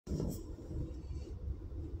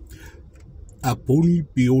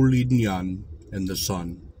Aponibolinayen and The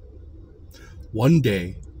Sun. One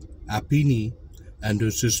day, Aponi and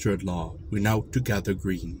her sister-in-law went out to gather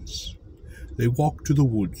greens. They walked to the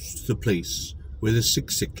woods to the place where the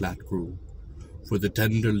siksiklat grew, for the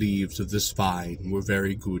tender leaves of this vine were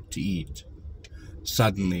very good to eat.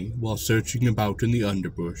 Suddenly, while searching about in the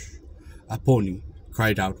underbush, Aponi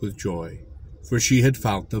cried out with joy, for she had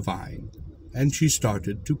found the vine, and she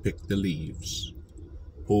started to pick the leaves.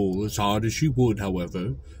 Pull as hard as she would,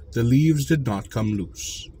 however, the leaves did not come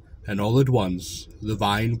loose, and all at once the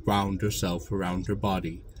vine wound herself around her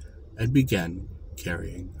body and began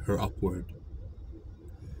carrying her upward.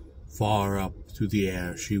 Far up through the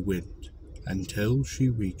air she went until she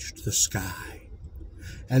reached the sky,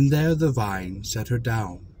 and there the vine set her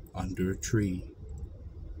down under a tree.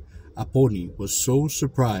 Aponi was so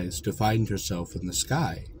surprised to find herself in the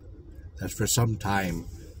sky that for some time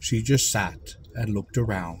she just sat and looked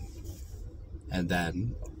around, and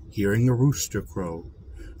then, hearing a rooster crow,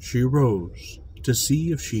 she rose to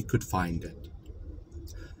see if she could find it.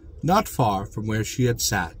 Not far from where she had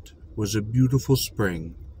sat was a beautiful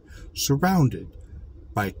spring, surrounded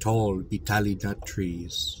by tall betel nut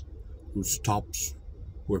trees, whose tops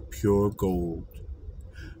were pure gold.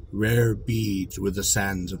 Rare beads were the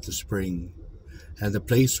sands of the spring, and the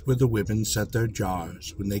place where the women set their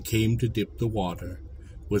jars when they came to dip the water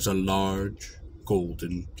was a large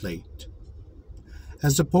golden plate.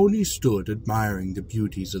 As Aponi stood admiring the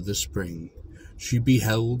beauties of the spring, she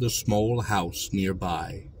beheld a small house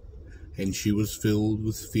nearby, and she was filled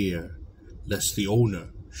with fear lest the owner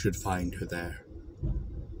should find her there.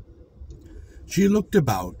 She looked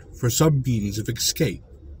about for some means of escape,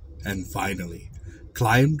 and finally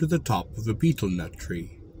climbed to the top of a betel nut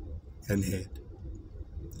tree and hid.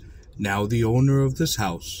 Now the owner of this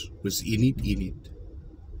house was Ini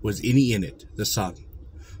Init, the sun,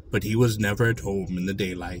 but he was never at home in the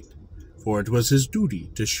daylight, for it was his duty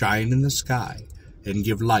to shine in the sky and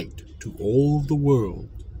give light to all the world.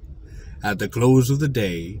 At the close of the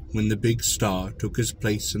day, when the big star took his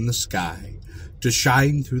place in the sky to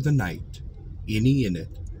shine through the night, Ini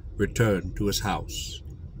Init returned to his house.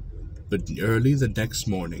 But early the next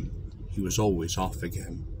morning, he was always off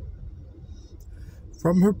again.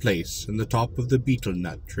 From her place in the top of the betel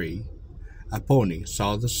nut tree, Aponi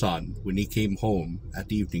saw the sun when he came home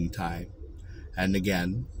at evening time, and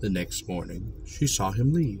again the next morning she saw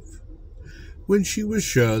him leave. When she was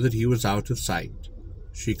sure that he was out of sight,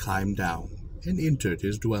 she climbed down and entered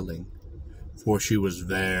his dwelling, for she was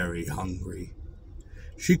very hungry.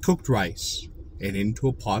 She cooked rice, and into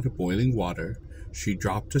a pot of boiling water she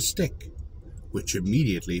dropped a stick, which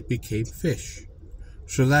immediately became fish,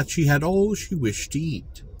 so that she had all she wished to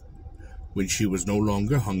eat. When she was no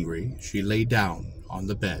longer hungry, she lay down on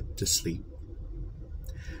the bed to sleep.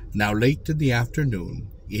 Now late in the afternoon,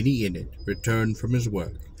 Ini Init returned from his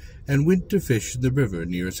work and went to fish in the river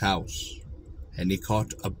near his house, and he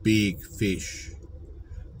caught a big fish.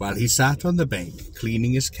 While he sat on the bank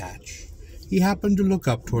cleaning his catch, he happened to look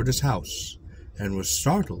up toward his house, and was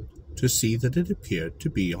startled to see that it appeared to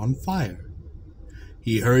be on fire.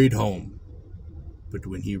 He hurried home, but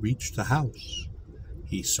when he reached the house,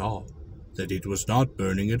 he saw that it was not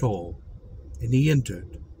burning at all, and he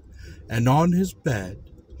entered, and on his bed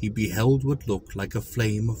he beheld what looked like a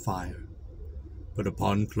flame of fire. But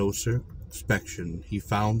upon closer inspection he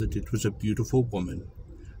found that it was a beautiful woman,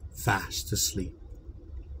 fast asleep.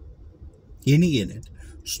 Ini Init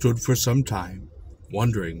stood for some time,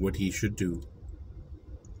 wondering what he should do.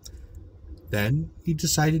 Then he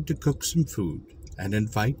decided to cook some food and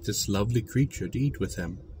invite this lovely creature to eat with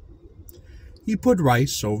him. He put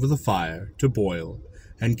rice over the fire to boil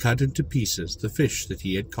and cut into pieces the fish that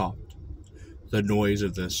he had caught. The noise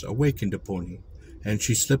of this awakened Aponi, and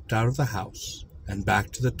she slipped out of the house and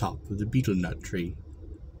back to the top of the betel nut tree.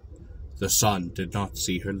 The sun did not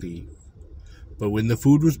see her leave, but when the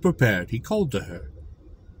food was prepared he called to her,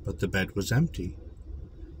 but the bed was empty,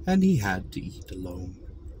 and he had to eat alone.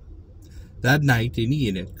 That night Ini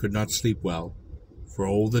Init could not sleep well, for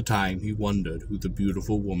all the time he wondered who the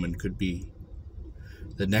beautiful woman could be.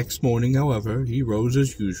 The next morning, however, he rose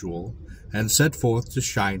as usual and set forth to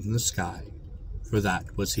shine in the sky, for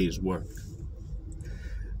that was his work.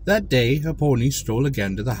 That day Aponi stole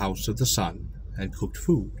again to the house of the sun and cooked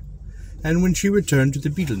food, and when she returned to the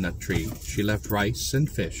betel nut tree, she left rice and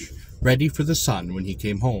fish ready for the sun when he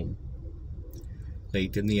came home.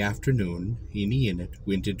 Late in the afternoon, Ini Init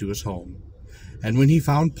went into his home, and when he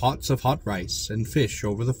found pots of hot rice and fish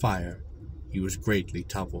over the fire, he was greatly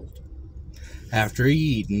troubled. After he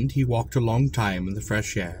eaten, he walked a long time in the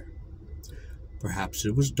fresh air. "Perhaps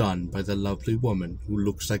it was done by the lovely woman who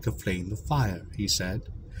looks like a flame of fire," he said.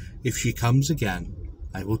 "If she comes again,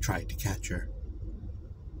 I will try to catch her."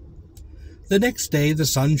 The next day the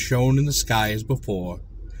sun shone in the sky as before,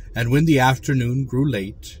 and when the afternoon grew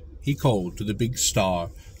late, he called to the big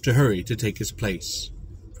star to hurry to take his place,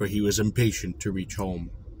 for he was impatient to reach home.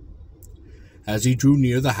 As he drew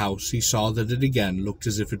near the house, he saw that it again looked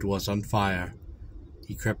as if it was on fire.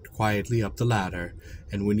 He crept quietly up the ladder,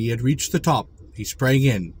 and when he had reached the top, he sprang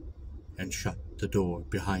in and shut the door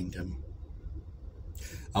behind him.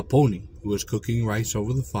 Aponi, who was cooking rice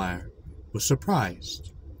over the fire, was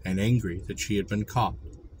surprised and angry that she had been caught,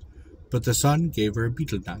 but the sun gave her a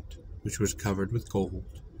betel nut, which was covered with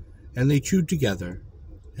gold, and they chewed together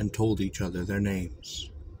and told each other their names.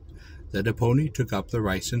 Then Aponi took up the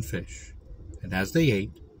rice and fish, and as they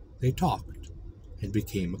ate, they talked and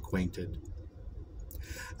became acquainted.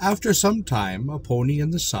 After some time, Aponi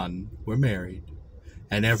and the sun were married,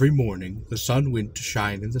 and every morning the sun went to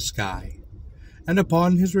shine in the sky, and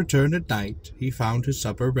upon his return at night he found his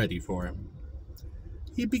supper ready for him.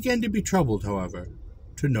 He began to be troubled, however,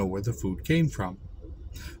 to know where the food came from,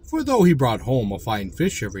 for though he brought home a fine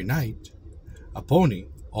fish every night, Aponi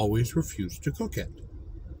always refused to cook it.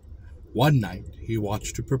 One night he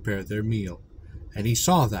watched her prepare their meal, and he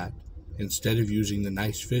saw that, instead of using the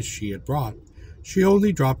nice fish she had brought, she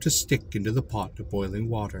only dropped a stick into the pot of boiling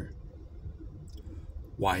water.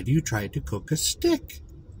 "Why do you try to cook a stick?"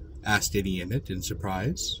 asked Idiot in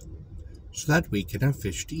surprise. "So that we can have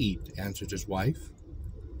fish to eat," answered his wife.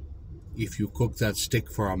 "If you cook that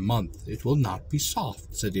stick for a month, it will not be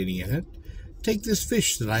soft," said Idiot. "Take this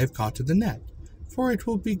fish that I have caught in the net, for it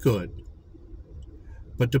will be good."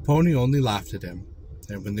 But Aponi only laughed at him,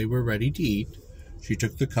 and when they were ready to eat, she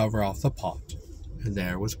took the cover off the pot, and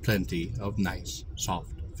there was plenty of nice,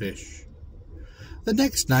 soft fish. The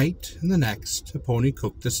next night and the next, Aponi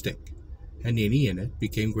cooked the stick, and Idiot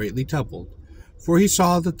became greatly troubled, for he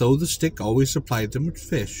saw that though the stick always supplied them with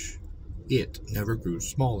fish, it never grew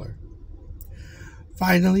smaller.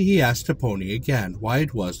 Finally he asked Aponi again why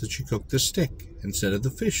it was that she cooked the stick instead of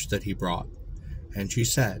the fish that he brought, and she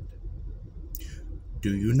said,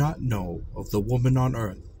 "Do you not know of the woman on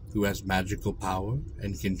earth who has magical power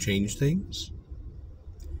and can change things?"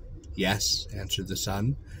 "Yes," answered the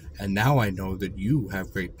sun, "and now I know that you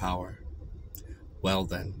have great power." "Well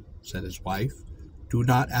then," said his wife, "do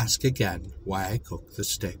not ask again why I cooked the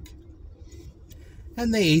stick."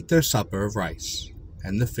 And they ate their supper of rice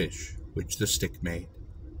and the fish which the stick made.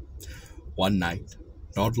 One night,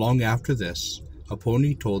 not long after this,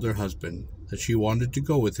 Aponi told her husband that she wanted to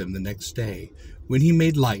go with him the next day when he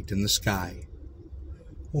made light in the sky.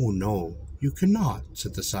 "Oh no, you cannot,"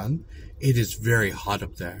 said the sun. "It is very hot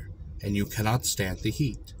up there, and you cannot stand the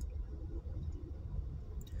heat."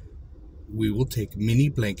 "We will take many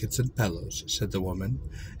blankets and pillows," said the woman,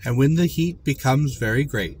 "and when the heat becomes very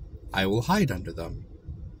great, I will hide under them."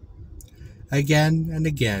 Again and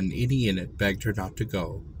again Idiot begged her not to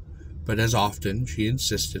go, but as often she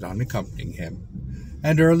insisted on accompanying him,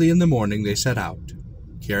 and early in the morning they set out,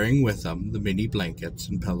 carrying with them the many blankets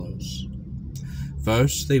and pillows.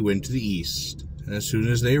 First they went to the east, and as soon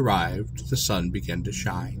as they arrived, the sun began to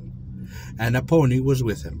shine, and Aponi was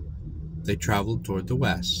with him. They traveled toward the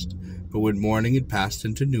west, but when morning had passed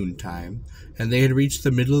into noontime, and they had reached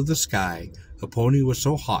the middle of the sky, Aponi was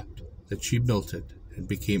so hot that she melted and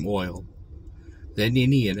became oil. Then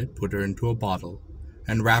Idiot put her into a bottle,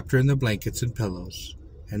 and wrapped her in the blankets and pillows,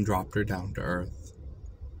 and dropped her down to earth.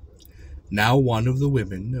 Now one of the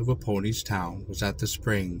women of Aponi's town was at the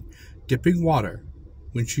spring, dipping water,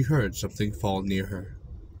 when she heard something fall near her.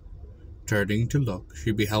 Turning to look,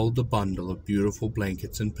 she beheld a bundle of beautiful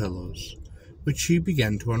blankets and pillows, which she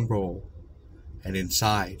began to unroll, and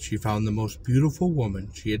inside she found the most beautiful woman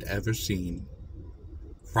she had ever seen.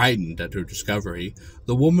 Frightened at her discovery,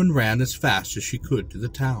 the woman ran as fast as she could to the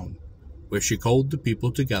town, where she called the people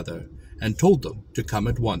together and told them to come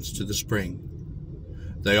at once to the spring.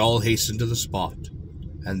 They all hastened to the spot,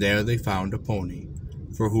 and there they found Aponi,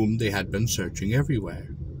 for whom they had been searching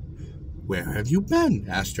everywhere. "Where have you been?"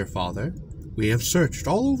 asked her father. "We have searched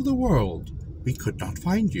all over the world. We could not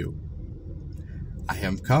find you." "I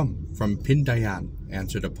am come from Pindayan,"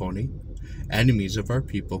 answered Aponi. "Enemies of our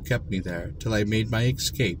people kept me there till I made my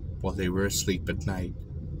escape while they were asleep at night."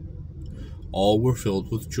 All were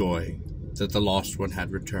filled with joy that the lost one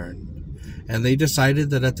had returned, and they decided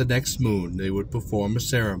that at the next moon they would perform a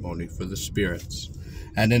ceremony for the spirits,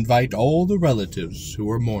 and invite all the relatives who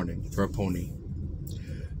were mourning for Aponi.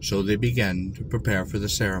 So they began to prepare for the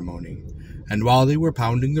ceremony, and while they were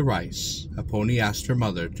pounding the rice, Aponi asked her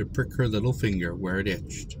mother to prick her little finger where it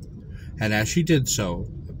itched, and as she did so,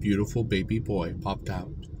 a beautiful baby boy popped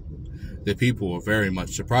out. The people were very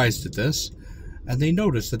much surprised at this, and they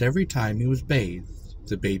noticed that every time he was bathed,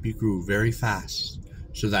 the baby grew very fast,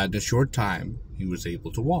 so that in a short time he was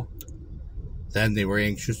able to walk. Then they were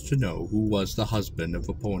anxious to know who was the husband of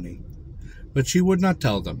Aponi, but she would not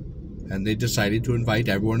tell them, and they decided to invite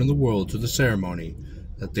everyone in the world to the ceremony,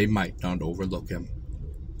 that they might not overlook him.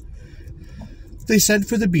 They sent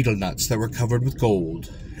for the betel nuts that were covered with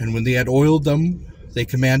gold, and when they had oiled them, they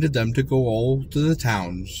commanded them to go all to the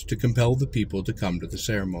towns to compel the people to come to the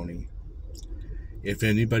ceremony. "If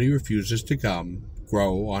anybody refuses to come,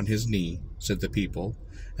 grow on his knee," said the people,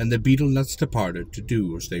 and the betel nuts departed to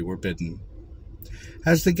do as they were bidden.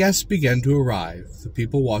 As the guests began to arrive, the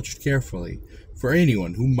people watched carefully for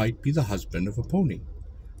anyone who might be the husband of Aponi,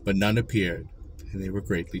 but none appeared, and they were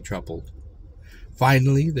greatly troubled.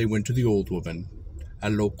 Finally, they went to the old woman,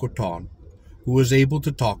 Alokoton, who was able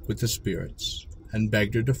to talk with the spirits, and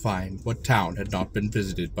begged her to find what town had not been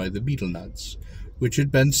visited by the betel nuts, which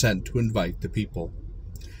had been sent to invite the people.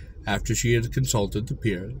 After she had consulted the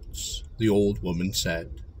spirits, the old woman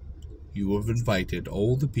said, "You have invited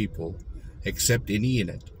all the people, except any in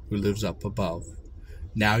it who lives up above.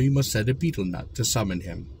 Now you must set a betel nut to summon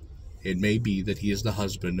him. It may be that he is the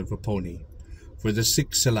husband of Aponi, for the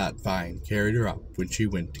six-silat vine carried her up when she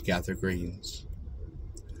went to gather grains."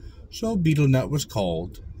 So betel nut was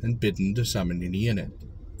called and bidden to summon any in it.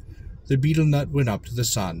 The betel nut went up to the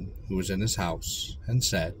sun, who was in his house, and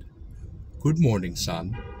said, "Good morning,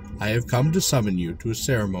 sun. I have come to summon you to a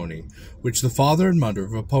ceremony which the father and mother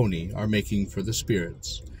of Aponi are making for the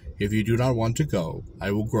spirits. If you do not want to go,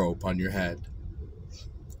 I will grow upon your head."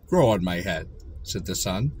 "Grow on my head," said the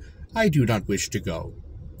sun. "I do not wish to go."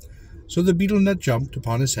 So the betel nut jumped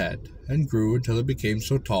upon his head, and grew until it became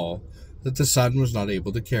so tall that the sun was not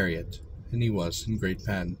able to carry it, and he was in great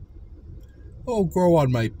pain. "Oh, grow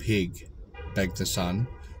on my pig," begged the sun.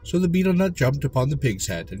 So the betel nut jumped upon the pig's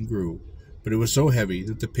head and grew, but it was so heavy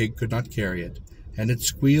that the pig could not carry it, and it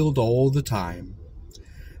squealed all the time.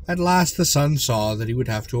 At last the sun saw that he would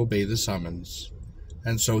have to obey the summons,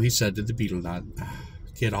 and so he said to the betel nut,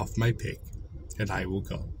 "Get off my pig, and I will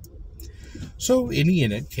go." So Ini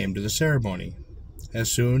in it came to the ceremony.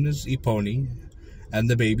 As soon as Aponi and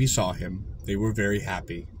the baby saw him, they were very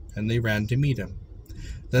happy, and they ran to meet him.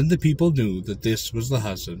 Then the people knew that this was the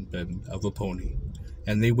husband of Aponi,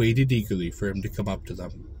 and they waited eagerly for him to come up to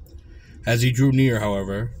them. As he drew near,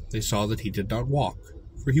 however, they saw that he did not walk,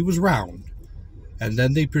 for he was round, and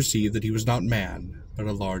then they perceived that he was not man, but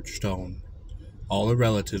a large stone. All her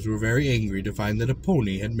relatives were very angry to find that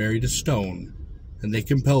Aponi had married a stone, and they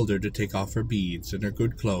compelled her to take off her beads and her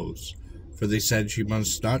good clothes, for they said she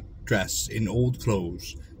must not dress in old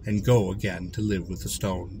clothes and go again to live with the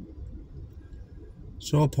stone.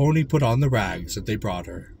 So Aponi put on the rags that they brought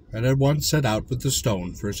her, and at once set out with the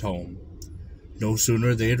stone for his home. No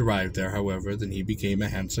sooner they had arrived there, however, than he became a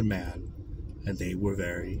handsome man, and they were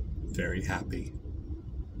very, very happy.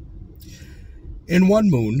 "In 1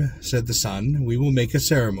 moon," said the sun, "we will make a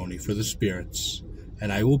ceremony for the spirits,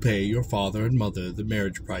 and I will pay your father and mother the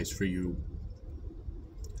marriage price for you."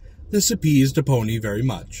 This appeased Aponi very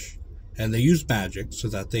much, and they used magic so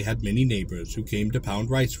that they had many neighbors who came to pound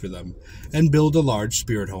rice for them and build a large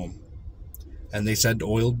spirit home. And they sent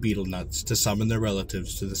oiled betel nuts to summon their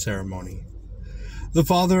relatives to the ceremony. The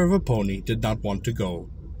father of Aponi did not want to go,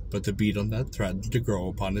 but the betel nut threatened to grow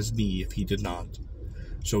upon his knee if he did not.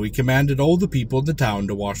 So he commanded all the people in the town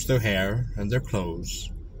to wash their hair and their clothes,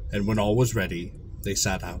 and when all was ready, they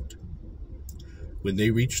set out. When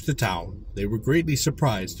they reached the town, they were greatly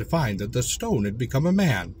surprised to find that the stone had become a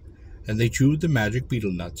man, and they chewed the magic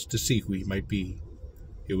betel nuts to see who he might be.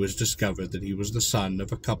 It was discovered that he was the son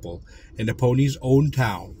of a couple in Aponi's own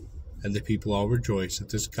town, and the people all rejoiced that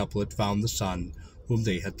this couple had found the son whom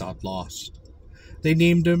they had thought lost. They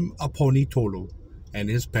named him Aponitolu, and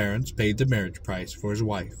his parents paid the marriage price for his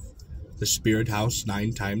wife, the spirit house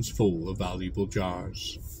 9 times full of valuable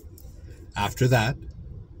jars. After that,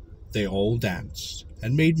 they all danced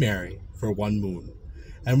and made merry for 1 moon,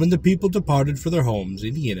 and when the people departed for their homes,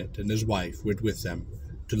 Ini and his wife went with them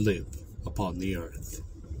to live upon the earth.